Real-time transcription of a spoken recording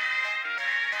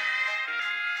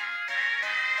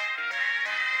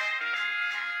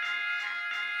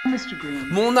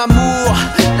Mon amour,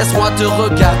 laisse-moi te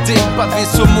regarder, pavé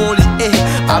sur mon lit et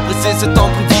apprécier ce temps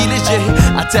privilégié.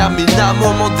 Interminable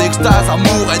moment d'extase,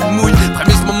 amour et de mouille,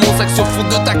 frémissement mon sexe au fond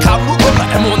de ta cramour.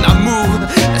 Mon amour,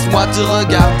 laisse-moi te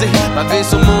regarder, pavé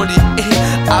sur mon lit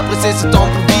et apprécier ce temps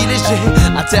privilégié.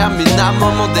 Interminable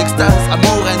moment d'extase,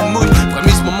 amour et de mouille,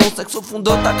 frémissement mon sexe au fond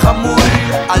de ta cramouille.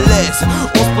 À l'aise,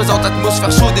 on se présente,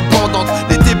 atmosphère chaude et pendante.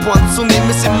 L'été pointe son nez,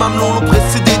 mais ses mamelons l'ont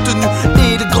précédé. Tenue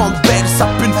et les grandes belles, ça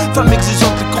pune. Femme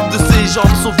exigeante, les courbes de ses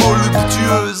jambes sont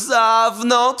voluptueuses,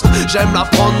 avenantes. J'aime la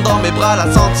prendre dans mes bras,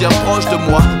 la sentir proche de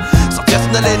moi. Sentir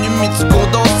son haleine humide se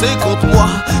condenser contre moi.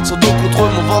 Son dos contre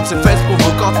mon ventre, ses fesses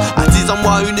provocantes attisent en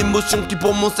moi une émotion qui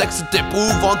pour mon sexe est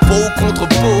éprouvante. Peau contre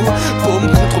peau, paume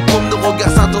contre paume, nos regards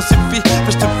s'intensifient.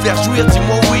 Fais-je te faire jouir,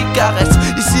 dis-moi oui, caresse.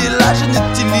 Ici et là, je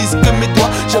n'utilise que mes doigts.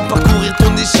 J'aime parcourir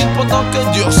ton échine pendant que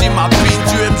durcit ma pine.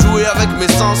 Tu aimes jouer avec mes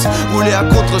sens, rouler à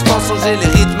contre-sens, changer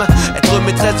les rythmes, être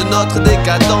maîtresse de notre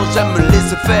décadence. J'aime me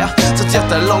laisser faire, sentir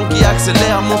ta langue qui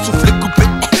accélère, mon souffle est coupé,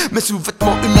 mes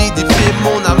sous-vêtements humidifiés.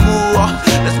 Mon amour,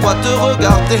 laisse-moi te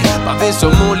regarder, pavé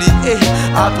sur mon lit et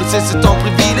apprécier ce temps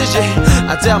privilégié.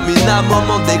 Interminable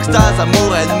moment d'extase,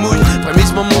 amour et de mouille,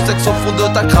 frémissement mon sexe au fond de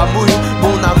ta cramouille.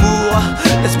 Mon amour,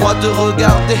 laisse-moi te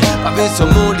regarder, pavé sur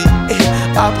mon lit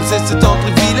et apprécier ce temps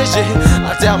privilégié.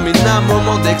 Interminable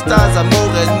moment d'extase,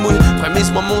 amour et de mouille,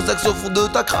 frémissement mon sexe au fond de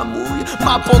ta cramouille.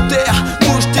 Ma panthère,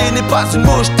 mouchetée n'est pas une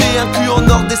mocheté, un cul en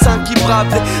or, des seins qui bravent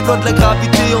les lois de la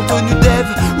gravité. En tenue d'Ève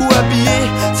ou habillée,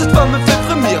 cette femme me fait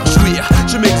frémir, jouir.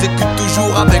 Je m'exécute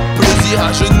toujours avec plaisir,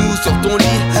 à genoux sur ton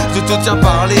lit. Je te tiens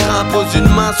par les reins, pose une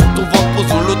main sur ton ventre, pose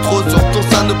l'autre sur ton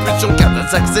sein. Nos pulsions cardiaques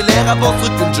s'accélèrent, avance,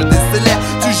 recule, je décélère.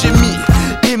 Tu gémis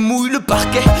et mouille le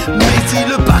parquet, mais si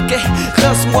le parquet,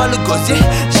 rince-moi le gosier.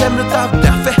 J'aime le taf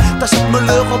parfait, ta chatte me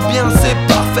le rend bien, c'est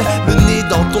parfait. Le nez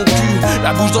dans ton cul,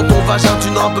 la bouche dans ton vagin, tu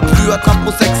n'en peux plus. Attrape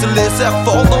mon sexe, les serre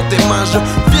fort dans tes mains. Je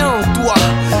viens en toi,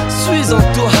 suis en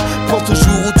toi. Pense au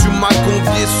jour où tu m'as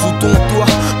convié sous ton toit.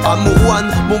 Amour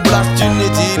one, mon blast tu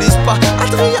n'utilises pas.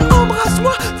 Adrien,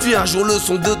 embrasse-moi, fais un jour le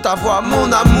son de ta voix.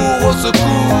 Mon amour au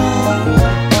secours,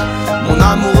 mon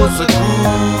amour au secours,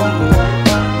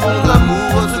 mon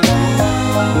amour au secours,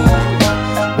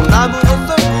 mon amour au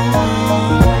secours.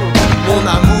 Mon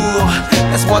amour,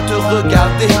 laisse-moi te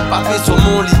regarder, pavé sur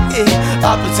mon lit et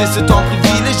apprécier ce temps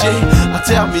privilégié.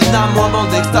 Interminable moment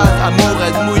d'extase, amour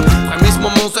et de mouille, frémissement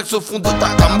mon sexe au fond de ta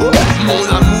cramouille. Mon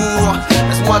amour,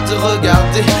 laisse-moi te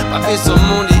regarder, pavé sur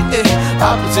mon lit et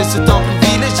apprécier ce temps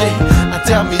privilégié.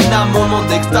 Interminable moment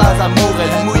d'extase, amour et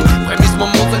de mouille, frémissement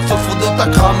mon sexe au fond de ta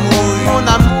cramouille. Mon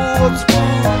amour.